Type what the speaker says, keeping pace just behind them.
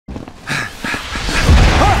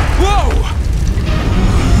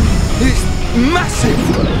massive!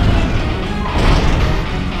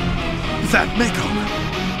 That Mekon,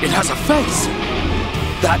 it has a face.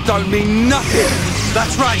 That don't mean nothing.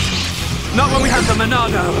 That's right. Not when we have the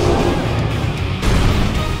Monado.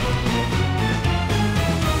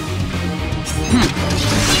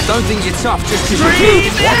 Don't think you're tough just because you're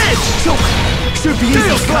cute. What? Should be easy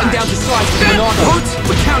to climb down to size with the Monado. What?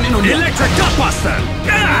 We're counting on you. Electric Gutbuster!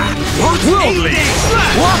 What? Worldly!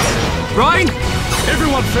 What? Ryan?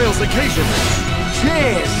 Everyone fails occasionally.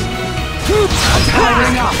 Cheers! I'm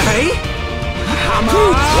tiring up. Hey? Hammer!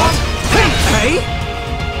 What? Hey?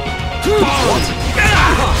 What?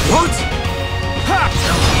 What?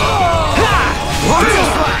 What?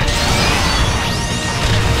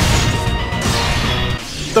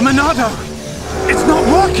 The Monado! It's not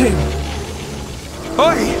working!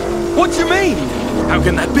 Oi! What do you mean? How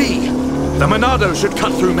can that be? The Monado should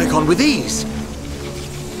cut through Mekon with ease.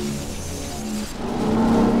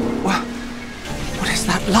 What is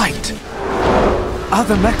that light?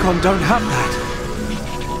 Other Mekon don't have that.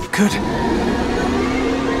 Could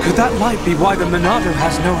that light be why the Monado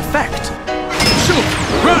has no effect? Shoot!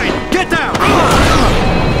 Ryan, get down!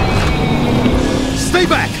 Stay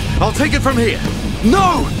back! I'll take it from here.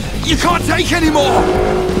 No! You can't take any more!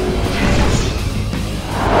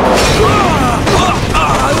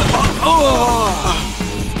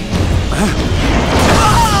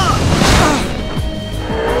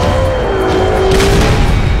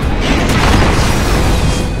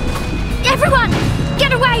 Everyone!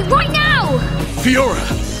 Get away, right now! Fiora!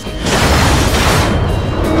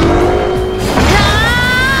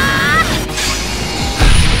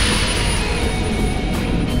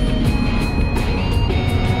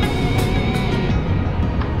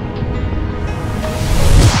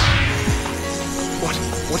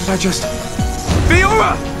 What did I just...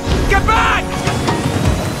 Fiora! Get back!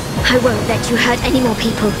 I won't let you hurt any more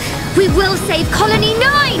people. We will save Colony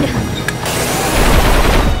 9!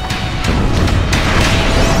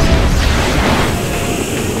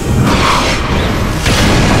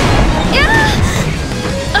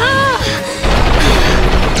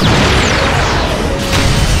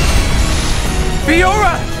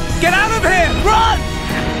 Fiora! Get out of here! Run!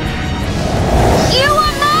 You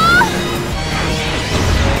want more?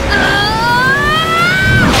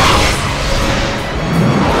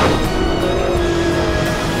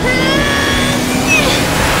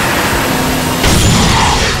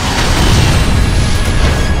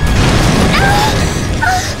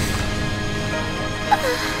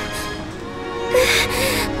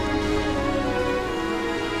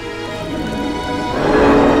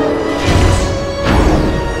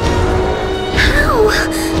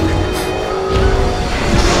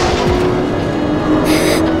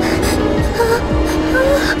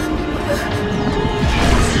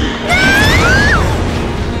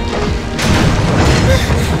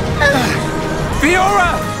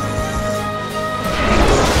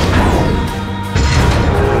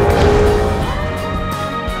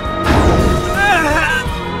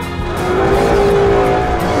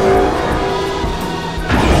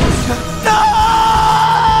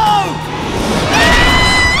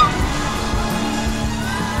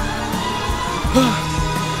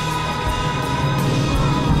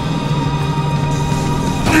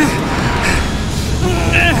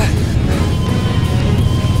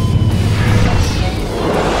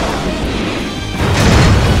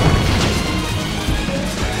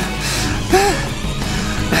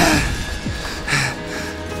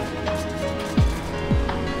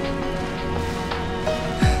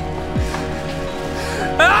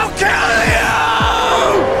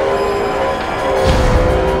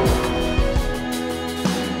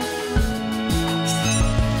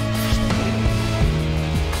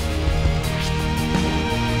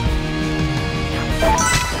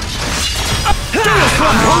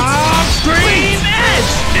 Scream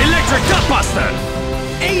Edge! Electric Gutbuster!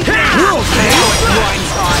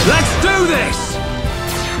 Let's do this!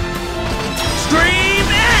 Scream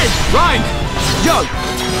Edge! Right! Yo!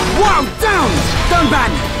 Wow, down!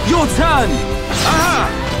 Dunban, your turn! Aha!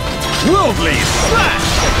 Worldly Slash!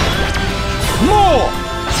 More!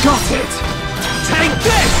 Got it! Take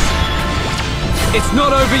this! It's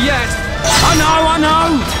not over yet! I know!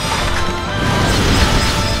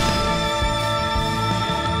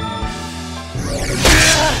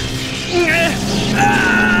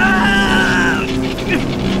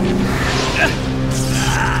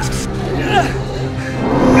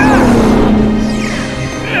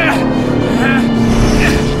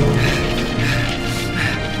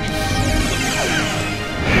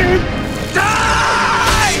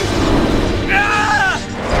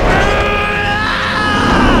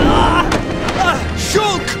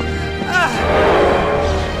 Shulk!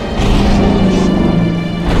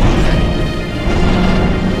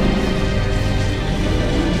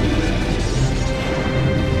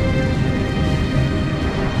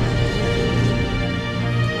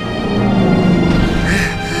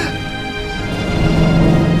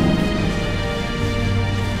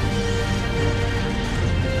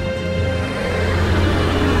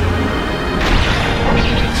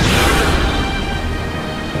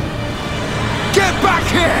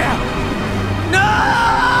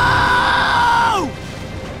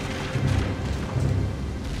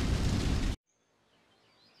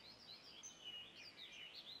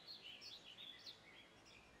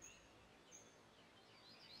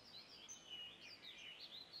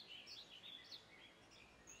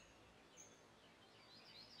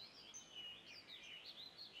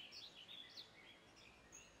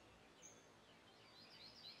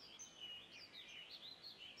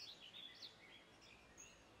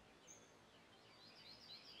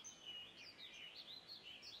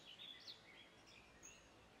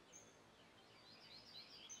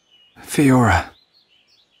 Fiora.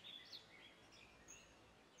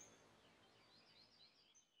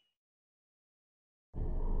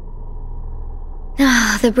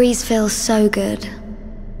 Ah, the breeze feels so good.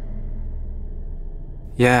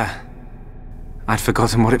 Yeah. I'd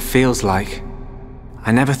forgotten what it feels like.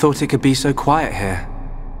 I never thought it could be so quiet here.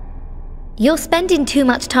 You're spending too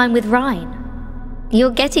much time with Ryan.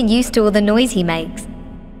 You're getting used to all the noise he makes.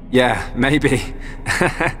 Yeah, maybe.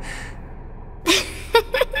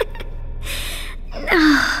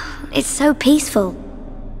 It's so peaceful.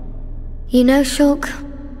 You know, Shulk,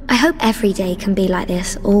 I hope every day can be like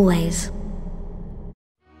this, always.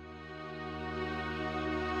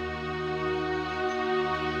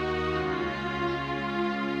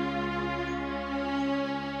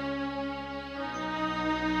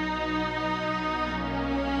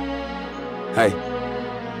 Hey.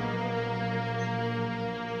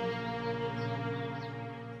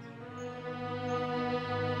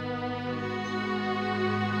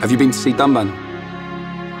 Have you been to see Dunban?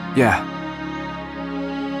 Yeah,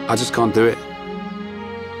 I just can't do it.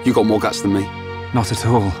 You got more guts than me. not at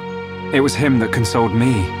all. It was him that consoled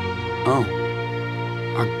me. Oh.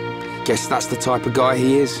 I guess that's the type of guy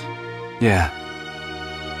he is. Yeah.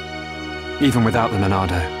 Even without the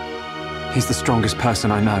Monado, he's the strongest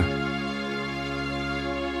person I know.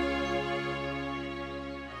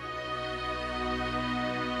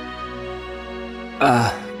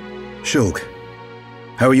 Shulk,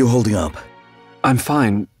 how are you holding up? I'm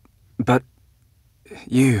fine, but...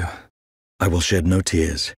 you... I will shed no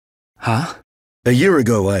tears. Huh? A year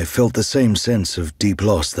ago, I felt the same sense of deep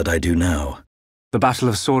loss that I do now. The Battle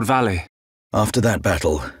of Sword Valley. After that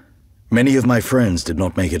battle, many of my friends did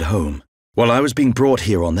not make it home. While I was being brought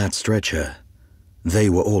here on that stretcher, they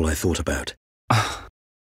were all I thought about.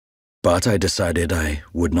 But I decided I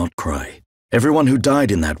would not cry. Everyone who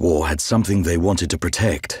died in that war had something they wanted to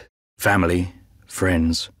protect. Family,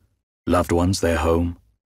 friends, loved ones, their home.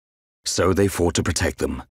 So they fought to protect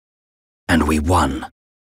them. And we won.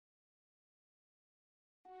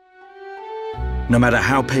 No matter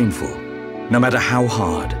how painful, no matter how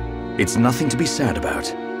hard, it's nothing to be sad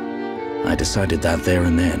about. I decided that there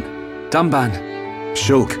and then. Dunban.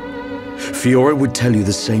 Shulk, Fiora would tell you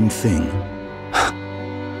the same thing.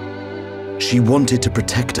 She wanted to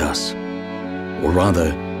protect us. Or rather,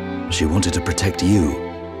 she wanted to protect you.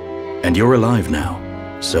 And you're alive now,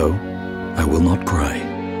 so I will not cry.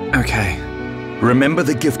 Okay. Remember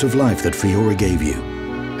the gift of life that Fiora gave you,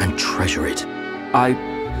 and treasure it.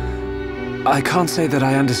 I can't say that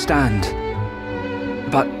I understand,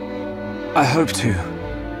 but I hope to,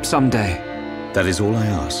 someday. That is all I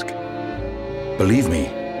ask. Believe me,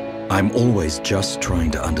 I'm always just trying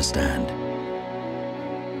to understand.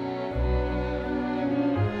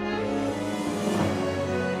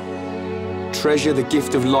 Treasure the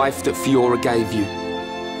gift of life that Fiora gave you.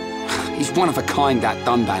 He's one of a kind, that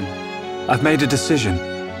Dunban. I've made a decision.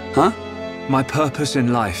 Huh? My purpose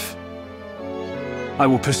in life. I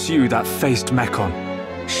will pursue that faced Mechon.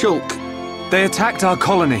 Shulk. They attacked our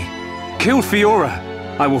colony. Killed Fiora.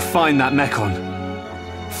 I will find that Mechon.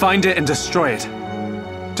 Find it and destroy it.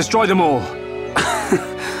 Destroy them all.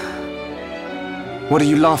 What are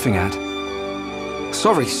you laughing at?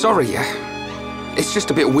 Sorry. It's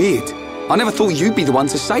just a bit weird. I never thought you'd be the one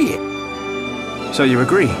to say it. So you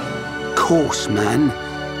agree? Course, man.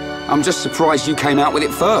 I'm just surprised you came out with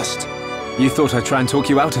it first. You thought I'd try and talk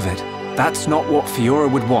you out of it. That's not what Fiora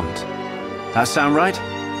would want. That sound right?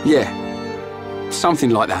 Yeah.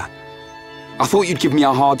 Something like that. I thought you'd give me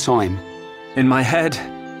a hard time. In my head,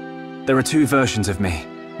 there are two versions of me.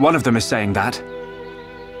 One of them is saying that.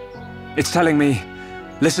 It's telling me,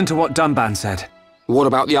 listen to what Dunban said. What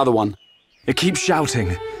about the other one? It keeps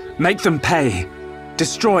shouting, make them pay.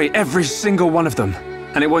 Destroy every single one of them,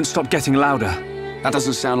 and it won't stop getting louder. That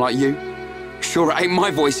doesn't sound like you. Sure it ain't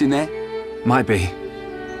my voice in there. Might be.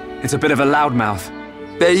 It's a bit of a loudmouth.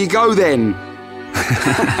 There you go, then.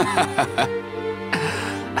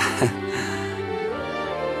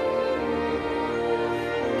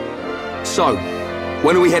 So,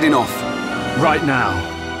 when are we heading off? Right now.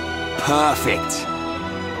 Perfect.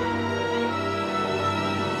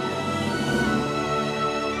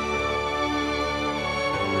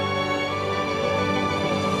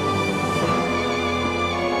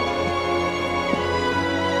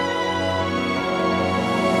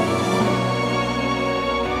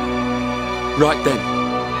 Right then.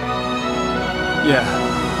 Yeah.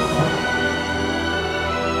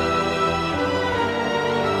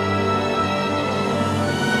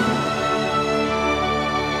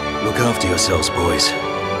 Look after yourselves, boys.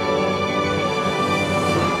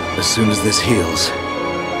 As soon as this heals,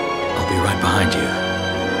 I'll be right behind you.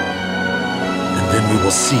 we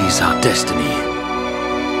will seize our destiny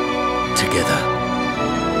together.